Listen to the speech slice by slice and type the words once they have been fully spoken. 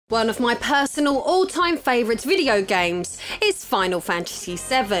One of my personal all-time favourite video games is Final Fantasy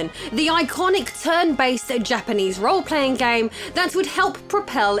VII, the iconic turn-based Japanese role-playing game that would help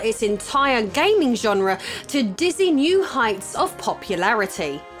propel its entire gaming genre to dizzy new heights of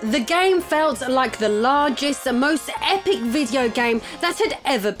popularity. The game felt like the largest, most epic video game that had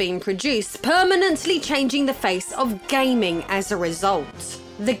ever been produced, permanently changing the face of gaming as a result.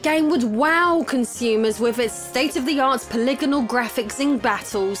 The game would wow consumers with its state-of-the-art polygonal graphics in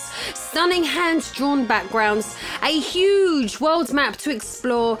battles, stunning hand-drawn backgrounds, a huge world map to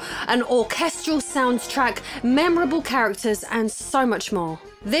explore, an orchestral soundtrack, memorable characters, and so much more.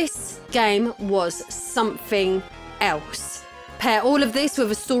 This game was something else. Pair all of this with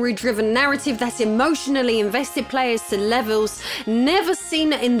a story-driven narrative that emotionally invested players to levels never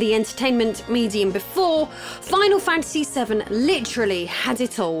seen in the entertainment medium before, Final Fantasy VII literally had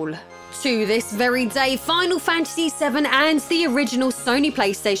it all. To this very day, Final Fantasy VII and the original Sony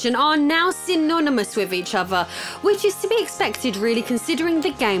Playstation are now synonymous with each other, which is to be expected really considering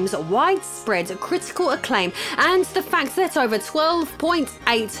the game's widespread critical acclaim and the fact that over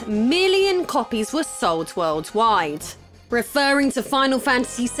 12.8 million copies were sold worldwide. Referring to Final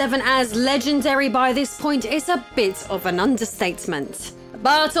Fantasy VII as legendary by this point is a bit of an understatement.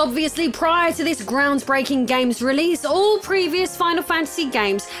 But obviously prior to this groundbreaking game's release, all previous Final Fantasy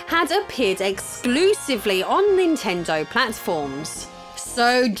games had appeared exclusively on Nintendo platforms.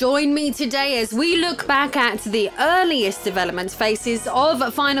 So join me today as we look back at the earliest development phases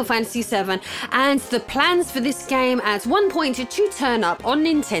of Final Fantasy VII and the plans for this game at one point to turn up on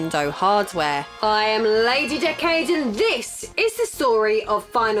Nintendo hardware. I am Lady Decade and this is the story of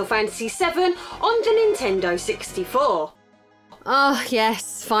Final Fantasy VII on the Nintendo 64. Oh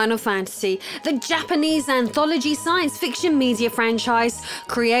yes, Final Fantasy, the Japanese anthology science fiction media franchise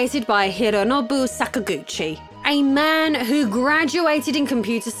created by Hironobu Sakaguchi. A man who graduated in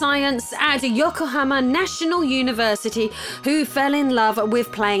computer science at Yokohama National University, who fell in love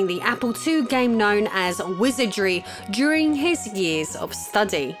with playing the Apple II game known as Wizardry during his years of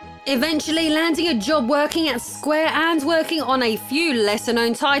study. Eventually landing a job working at Square and working on a few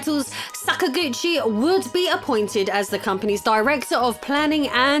lesser-known titles, Sakaguchi would be appointed as the company's Director of Planning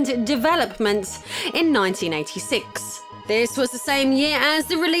and Development in 1986. This was the same year as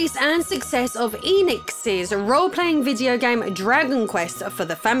the release and success of Enix's role-playing video game Dragon Quest for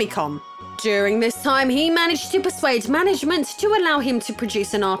the Famicom. During this time, he managed to persuade management to allow him to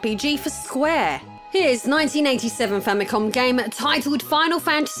produce an RPG for Square. His 1987 Famicom game, titled Final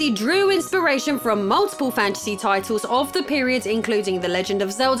Fantasy, drew inspiration from multiple fantasy titles of the period, including The Legend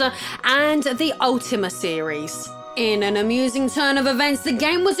of Zelda and the Ultima series. In an amusing turn of events, the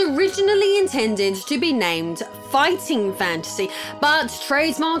game was originally intended to be named Fighting Fantasy, but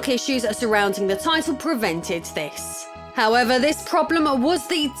trademark issues surrounding the title prevented this. However, this problem was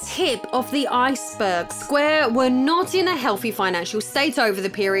the tip of the iceberg. Square were not in a healthy financial state over the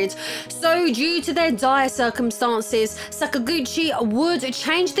period, so due to their dire circumstances, Sakaguchi would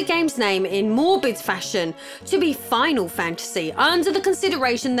change the game's name in morbid fashion to be Final Fantasy, under the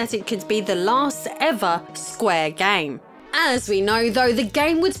consideration that it could be the last ever Square game. As we know though, the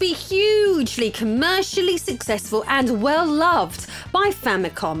game would be hugely commercially successful and well loved by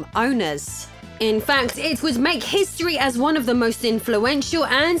Famicom owners. In fact, it would make history as one of the most influential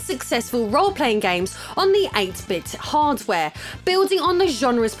and successful role-playing games on the 8-bit hardware, building on the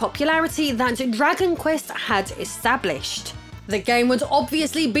genre's popularity that Dragon Quest had established. The game would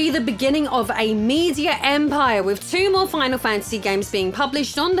obviously be the beginning of a media empire, with 2 more Final Fantasy games being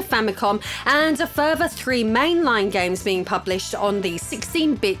published on the Famicom and a further 3 mainline games being published on the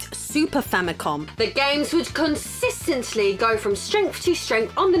 16-bit Super Famicom. The games would consistently go from strength to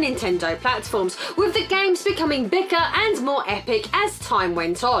strength on the Nintendo platforms, with the games becoming bigger and more epic as time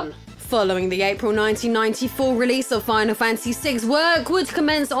went on. Following the April 1994 release of Final Fantasy VI, work would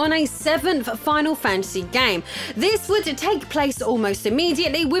commence on a 7th Final Fantasy game. This would take place almost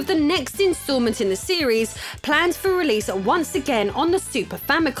immediately, with the next installment in the series planned for release once again on the Super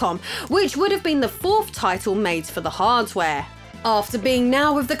Famicom, which would have been the 4th title made for the hardware. After being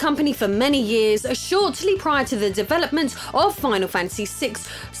now with the company for many years, shortly prior to the development of Final Fantasy VI,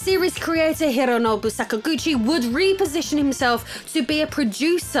 series creator Hironobu Sakaguchi would reposition himself to be a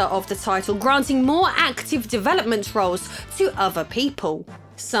producer of the title, granting more active development roles to other people.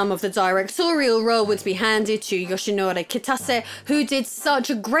 Some of the directorial role would be handed to Yoshinori Kitase, who did such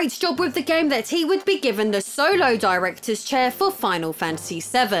a great job with the game that he would be given the solo director's chair for Final Fantasy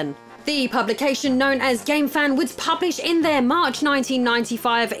VII. The publication known as GameFan would publish in their March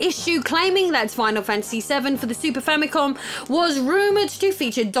 1995 issue claiming that Final Fantasy VII for the Super Famicom was rumoured to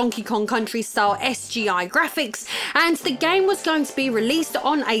feature Donkey Kong Country style SGI graphics, and the game was going to be released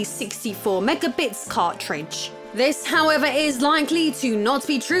on a 64 megabits cartridge. This, however, is likely to not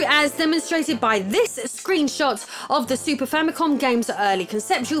be true, as demonstrated by this screenshot of the Super Famicom game's early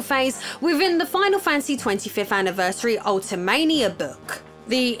conceptual phase within the Final Fantasy 25th Anniversary Ultimania book.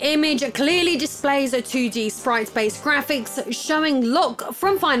 The image clearly displays a 2D sprite-based graphics showing Locke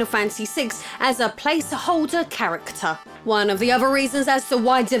from Final Fantasy VI as a placeholder character. One of the other reasons as to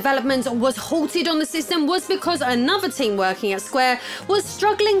why development was halted on the system was because another team working at Square was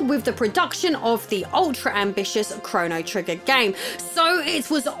struggling with the production of the ultra-ambitious Chrono Trigger game, so it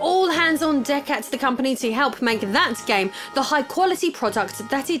was all hands on deck at the company to help make that game the high-quality product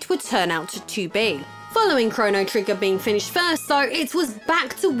that it would turn out to be. Following Chrono Trigger being finished first though, it was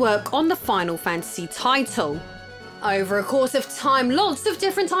back to work on the Final Fantasy title. Over a course of time, lots of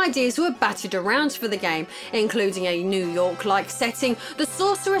different ideas were battered around for the game, including a New York-like setting, the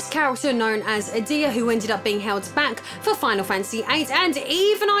sorceress character known as Adia who ended up being held back for Final Fantasy VIII, and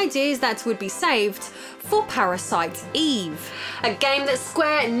even ideas that would be saved for Parasite Eve, a game that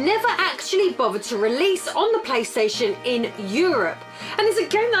Square never actually bothered to release on the PlayStation in Europe, and it's a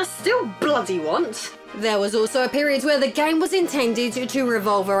game that I still bloody want. There was also a period where the game was intended to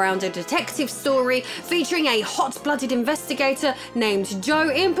revolve around a detective story featuring a hot-blooded investigator named Joe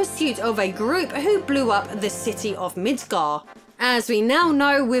in pursuit of a group who blew up the city of Midgar. As we now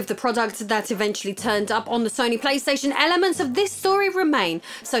know, with the product that eventually turned up on the Sony Playstation, elements of this story remain,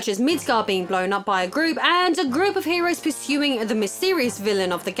 such as Midgar being blown up by a group and a group of heroes pursuing the mysterious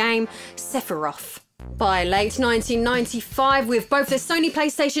villain of the game, Sephiroth. By late 1995, with both the Sony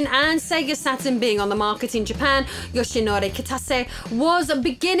Playstation and Sega Saturn being on the market in Japan, Yoshinori Kitase was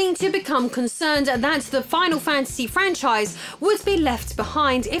beginning to become concerned that the Final Fantasy franchise would be left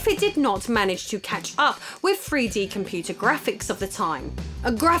behind if it did not manage to catch up with 3D computer graphics of the time,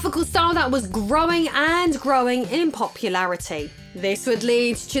 a graphical style that was growing and growing in popularity. This would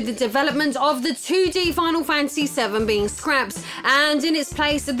lead to the development of the 2D Final Fantasy VII being scrapped, and in its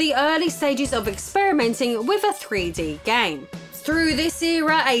place the early stages of experimenting with a 3D game. Through this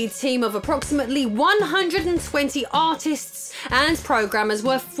era, a team of approximately 120 artists and programmers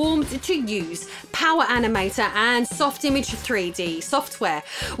were formed to use Power Animator and Soft Image 3D software,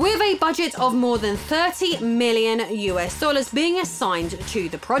 with a budget of more than $30 million being assigned to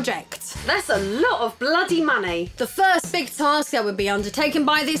the project. That's a lot of bloody money. The first big task that would be undertaken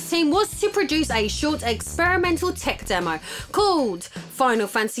by this team was to produce a short experimental tech demo called Final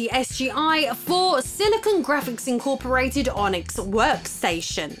Fantasy SGI for Silicon Graphics Incorporated Onyx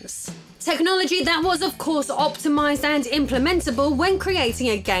workstations. Technology that was of course optimized and implementable when creating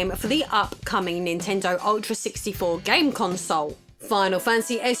a game for the upcoming Nintendo Ultra 64 game console. Final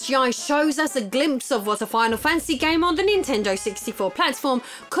Fantasy SGI shows us a glimpse of what a Final Fantasy game on the Nintendo 64 platform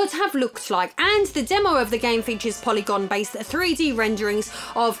could have looked like, and the demo of the game features polygon-based 3D renderings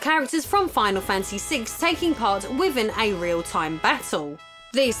of characters from Final Fantasy VI taking part within a real-time battle.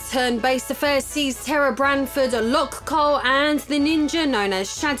 This turn-based affair sees Terra Branford, Locke Cole and the ninja known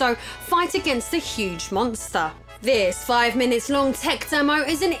as Shadow fight against a huge monster. This 5 minutes long tech demo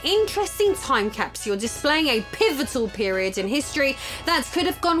is an interesting time capsule displaying a pivotal period in history that could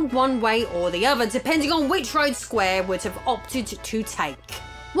have gone one way or the other depending on which road Square would have opted to take.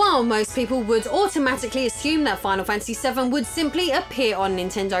 While most people would automatically assume that Final Fantasy VII would simply appear on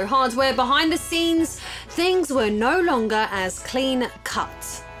Nintendo hardware, behind the scenes, things were no longer as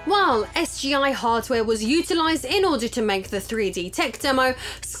clean-cut. While SGI hardware was utilised in order to make the 3D tech demo,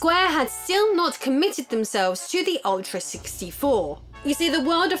 Square had still not committed themselves to the Ultra 64. You see, the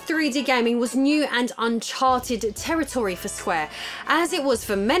world of 3D gaming was new and uncharted territory for Square, as it was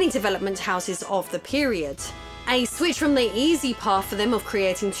for many development houses of the period. A switch from the easy path for them of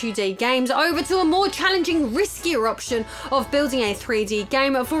creating 2D games over to a more challenging, riskier option of building a 3D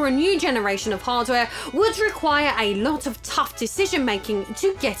game for a new generation of hardware would require a lot of tough decision making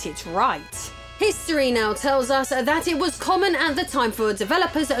to get it right. History now tells us that it was common at the time for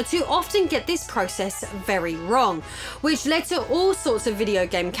developers to often get this process very wrong, which led to all sorts of video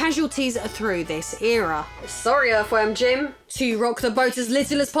game casualties through this era. Sorry, Earthworm Jim. To rock the boat as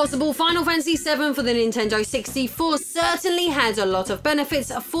little as possible, Final Fantasy VII for the Nintendo 64 certainly had a lot of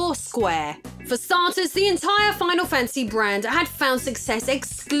benefits for Square. For starters, the entire Final Fantasy brand had found success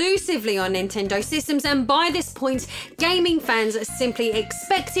exclusively on Nintendo systems, and by this point, gaming fans simply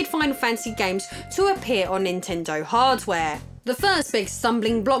expected Final Fantasy games to appear on Nintendo hardware. The first big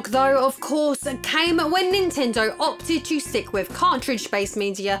stumbling block though, of course, came when Nintendo opted to stick with cartridge-based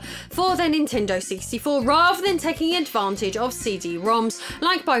media for their Nintendo 64 rather than taking advantage of CD-ROMs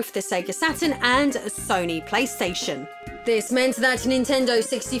like both the Sega Saturn and Sony Playstation. This meant that Nintendo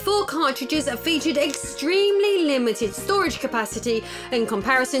 64 cartridges featured extremely limited storage capacity in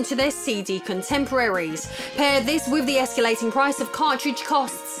comparison to their CD contemporaries. Pair this with the escalating price of cartridge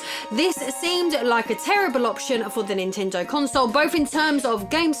costs, this seemed like a terrible option for the Nintendo console, both in terms of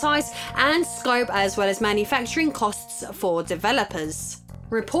game size and scope as well as manufacturing costs for developers.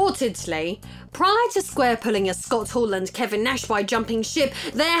 Reportedly, prior to Square pulling a Scott Hall and Kevin Nash by jumping ship,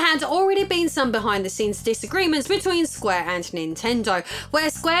 there had already been some behind-the-scenes disagreements between Square and Nintendo, where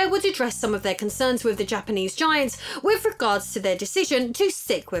Square would address some of their concerns with the Japanese giants with regards to their decision to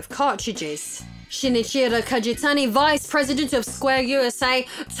stick with cartridges. Shinichiro Kajitani, vice president of Square USA,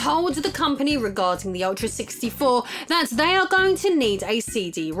 told the company regarding the Ultra 64 that they are going to need a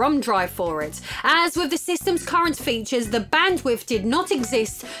CD-ROM drive for it, as with the system's current features, the bandwidth did not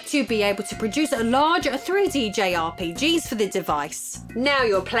exist to be able to produce large 3D JRPGs for the device. Now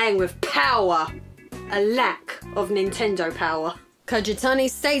you're playing with power. A lack of Nintendo power. Kajitani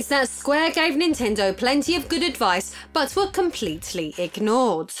states that Square gave Nintendo plenty of good advice, but were completely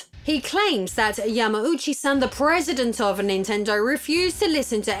ignored. He claims that Yamauchi-san, the president of Nintendo, refused to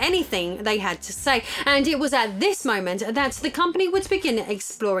listen to anything they had to say, and it was at this moment that the company would begin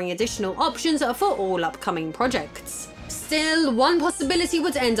exploring additional options for all upcoming projects. Still, one possibility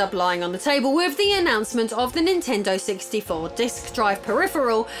would end up lying on the table with the announcement of the Nintendo 64 disk drive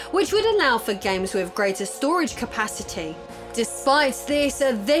peripheral, which would allow for games with greater storage capacity. Despite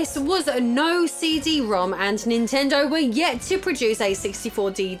this was no CD-ROM, and Nintendo were yet to produce a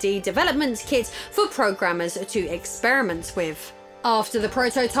 64DD development kit for programmers to experiment with. After the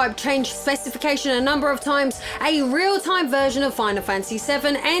prototype changed specification a number of times, a real-time version of Final Fantasy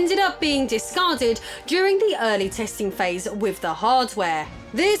VII ended up being discarded during the early testing phase with the hardware.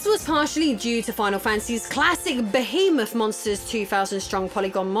 This was partially due to Final Fantasy's classic behemoth monsters 2000 strong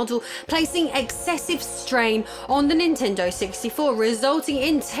polygon model placing excessive strain on the Nintendo 64, resulting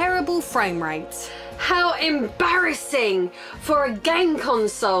in terrible frame rates. How embarrassing for a game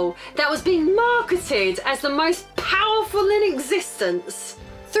console that was being marketed as the most powerful in existence.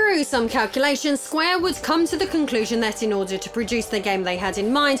 Through some calculations, Square would come to the conclusion that in order to produce the game they had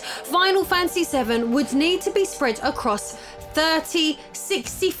in mind, Final Fantasy VII would need to be spread across 30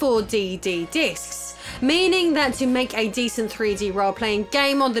 64DD discs, meaning that to make a decent 3D role-playing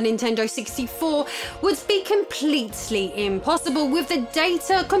game on the Nintendo 64 would be completely impossible with the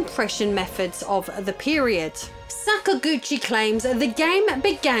data compression methods of the period. Sakaguchi claims the game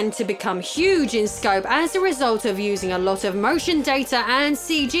began to become huge in scope as a result of using a lot of motion data and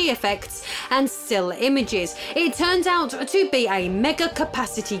CG effects and still images. It turned out to be a mega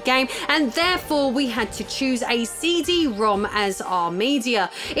capacity game, and therefore we had to choose a CD-ROM as our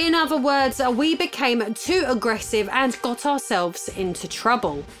media. In other words, we became too aggressive and got ourselves into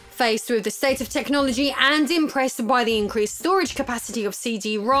trouble. Faced with the state of technology and impressed by the increased storage capacity of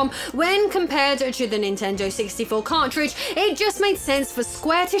CD-ROM when compared to the Nintendo 64 cartridge, it just made sense for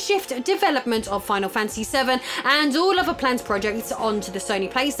Square to shift development of Final Fantasy VII and all other planned projects onto the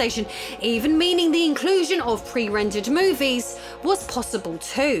Sony Playstation, even meaning the inclusion of pre-rendered movies was possible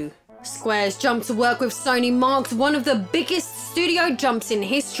too. Square's jump to work with Sony marked one of the biggest studio jumps in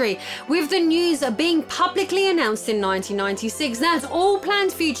history, with the news being publicly announced in 1996 that all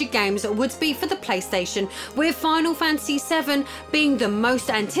planned future games would be for the PlayStation, with Final Fantasy VII being the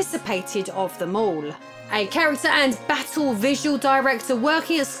most anticipated of them all. A character and battle visual director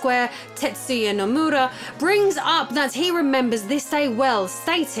working at Square, Tetsuya Nomura, brings up that he remembers this day well,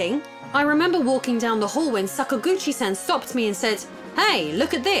 stating, "I remember walking down the hall when Sakaguchi-san stopped me and said, 'Hey,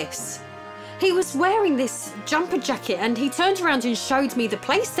 look at this.' He was wearing this jumper jacket and he turned around and showed me the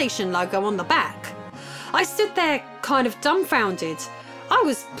PlayStation logo on the back. I stood there kind of dumbfounded. I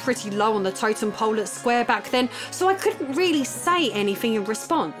was pretty low on the totem pole at Square back then, so I couldn't really say anything in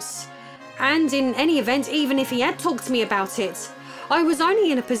response. And in any event, even if he had talked to me about it, I was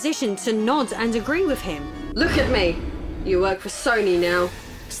only in a position to nod and agree with him." Look at me. You work for Sony now.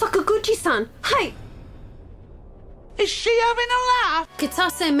 Sakaguchi-san, hey! Is she having a laugh?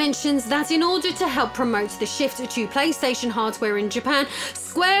 Kitase mentions that in order to help promote the shift to PlayStation hardware in Japan,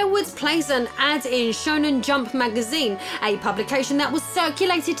 Square would place an ad in Shonen Jump magazine, a publication that was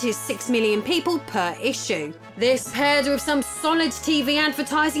circulated to 6 million people per issue. This paired with some solid TV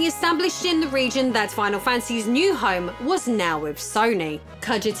advertising established in the region that Final Fantasy's new home was now with Sony.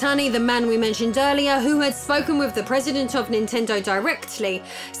 Kajitani, the man we mentioned earlier who had spoken with the president of Nintendo directly,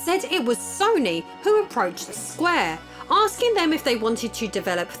 said it was Sony who approached Square, asking them if they wanted to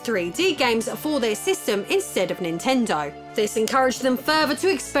develop 3D games for their system instead of Nintendo. This encouraged them further to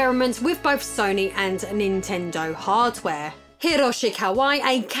experiment with both Sony and Nintendo hardware. Hiroshi Kawai,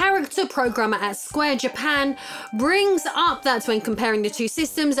 a character programmer at Square Japan, brings up that when comparing the two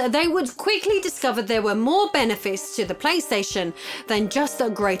systems, they would quickly discover there were more benefits to the PlayStation than just a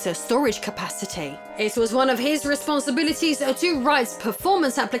greater storage capacity. It was one of his responsibilities to write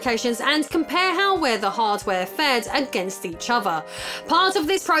performance applications and compare how well the hardware fared against each other. Part of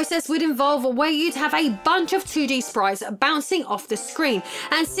this process would involve where you'd have a bunch of 2D sprites bouncing off the screen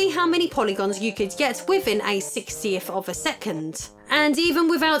and see how many polygons you could get within a 60th of a second. And even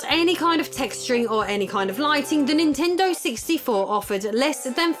without any kind of texturing or any kind of lighting, the Nintendo 64 offered less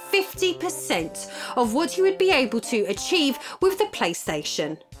than 50% of what you would be able to achieve with the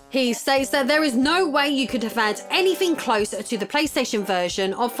PlayStation. He states that there is no way you could have had anything close to the PlayStation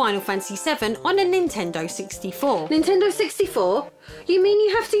version of Final Fantasy VII on a Nintendo 64. Nintendo 64? You mean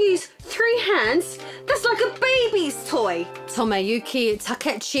you have to use 3 hands? That's like a baby's toy! Tomoyuki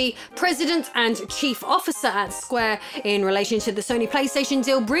Takechi, president and chief officer at Square, in relation to the Sony Playstation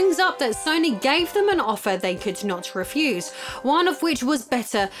deal, brings up that Sony gave them an offer they could not refuse, one of which was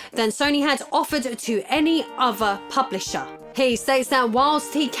better than Sony had offered to any other publisher. He states that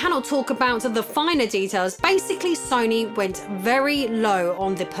whilst he cannot talk about the finer details, basically Sony went very low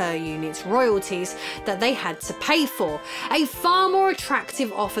on the per unit royalties that they had to pay for, a far more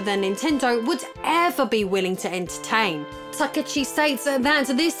attractive offer than Nintendo would ever be willing to entertain. Takechi states that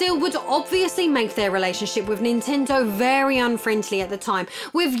this deal would obviously make their relationship with Nintendo very unfriendly at the time,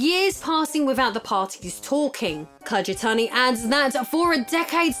 with years passing without the parties talking. Kajitani adds that for a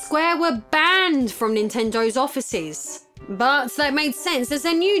decade Square were banned from Nintendo's offices. But that made sense, as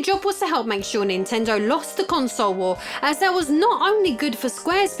their new job was to help make sure Nintendo lost the console war, as that was not only good for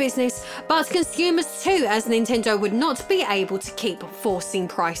Square's business, but consumers too, as Nintendo would not be able to keep forcing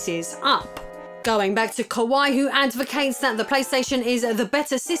prices up. Going back to Kawai, who advocates that the PlayStation is the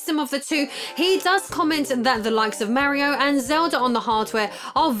better system of the two, he does comment that the likes of Mario and Zelda on the hardware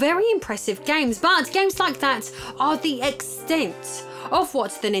are very impressive games, but games like that are the extent of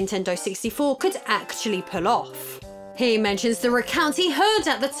what the Nintendo 64 could actually pull off. He mentions the recount he heard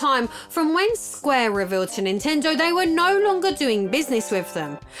at the time from when Square revealed to Nintendo they were no longer doing business with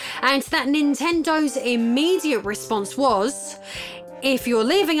them, and that Nintendo's immediate response was, "If you're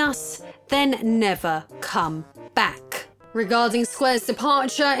leaving us, then never come back." Regarding Square's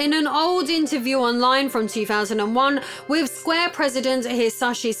departure, in an old interview online from 2001 with Square president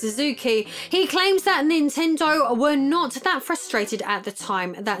Hisashi Suzuki, he claims that Nintendo were not that frustrated at the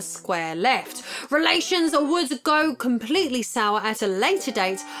time that Square left. Relations would go completely sour at a later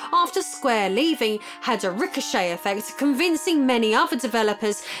date after Square leaving had a ricochet effect, convincing many other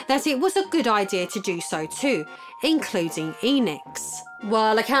developers that it was a good idea to do so too, including Enix.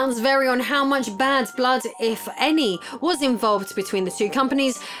 While accounts vary on how much bad blood, if any, was involved between the two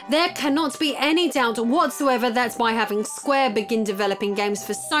companies, there cannot be any doubt whatsoever that by having Square begin developing games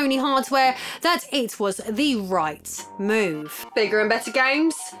for Sony hardware, that it was the right move. Bigger and better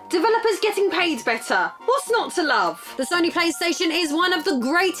games? Developers getting paid better? What's not to love? The Sony PlayStation is one of the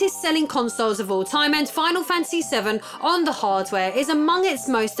greatest selling consoles of all time, and Final Fantasy VII on the hardware is among its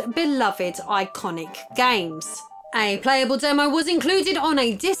most beloved iconic games. A playable demo was included on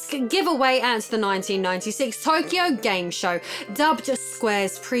a disc giveaway at the 1996 Tokyo Game Show, dubbed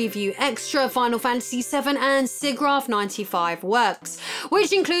Square's Preview Extra Final Fantasy VII and SIGGRAPH 95 Works,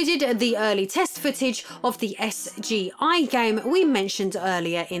 which included the early test footage of the SGI game we mentioned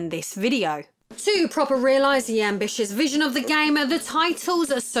earlier in this video. To proper realise the ambitious vision of the game, the title's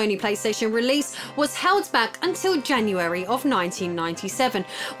Sony PlayStation release was held back until January of 1997,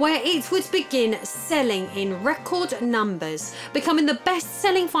 where it would begin selling in record numbers, becoming the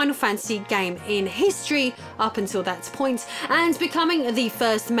best-selling Final Fantasy game in history up until that point, and becoming the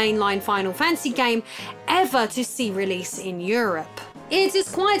first mainline Final Fantasy game ever to see release in Europe. It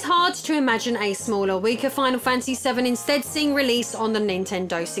is quite hard to imagine a smaller, weaker Final Fantasy VII instead seeing release on the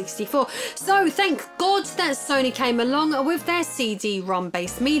Nintendo 64, so thank God that Sony came along with their CD-ROM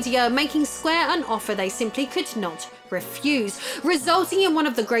based media, making Square an offer they simply could not refuse, resulting in one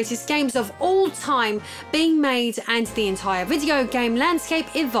of the greatest games of all time being made and the entire video game landscape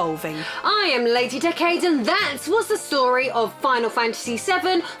evolving. I am Lady Decade, and that was the story of Final Fantasy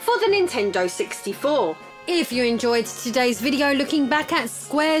VII for the Nintendo 64. If you enjoyed today's video looking back at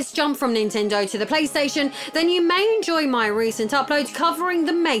Square's jump from Nintendo to the PlayStation, then you may enjoy my recent upload covering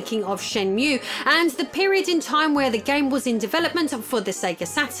the making of Shenmue and the period in time where the game was in development for the Sega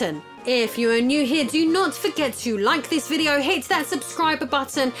Saturn. If you are new here, do not forget to like this video, hit that subscribe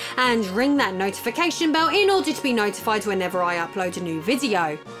button and ring that notification bell in order to be notified whenever I upload a new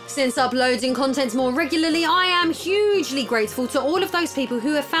video. Since uploading content more regularly, I am hugely grateful to all of those people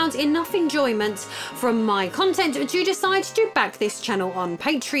who have found enough enjoyment from my content to decide to back this channel on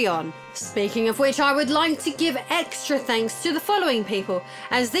Patreon. Speaking of which, I would like to give extra thanks to the following people,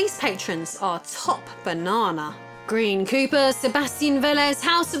 as these patrons are top banana. Green Cooper, Sebastian Velez,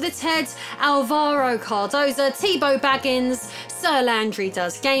 House of the Ted, Alvaro Cardoza, Tebow Baggins, Sir Landry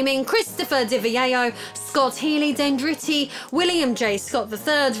Does Gaming, Christopher DiVieo, Scott Healy Dendritti, William J. Scott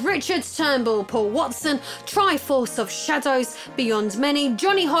III, Richard Turnbull, Paul Watson, Triforce of Shadows, Beyond Many,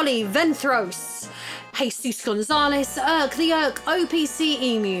 Johnny Holly, Venthros, Jesus Gonzalez, Irk the Irk, OPC,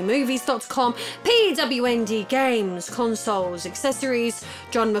 EmuMovies.com, PWND Games, Consoles, Accessories,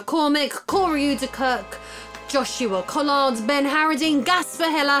 John McCormick, Corey Udekirk, Joshua Collard, Ben Harradine, Gasper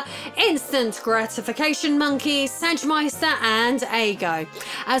Heller, Instant Gratification Monkey, Sagmeister and Ago,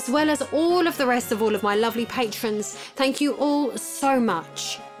 as well as all of the rest of all of my lovely patrons. Thank you all so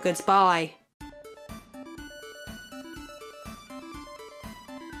much. Goodbye.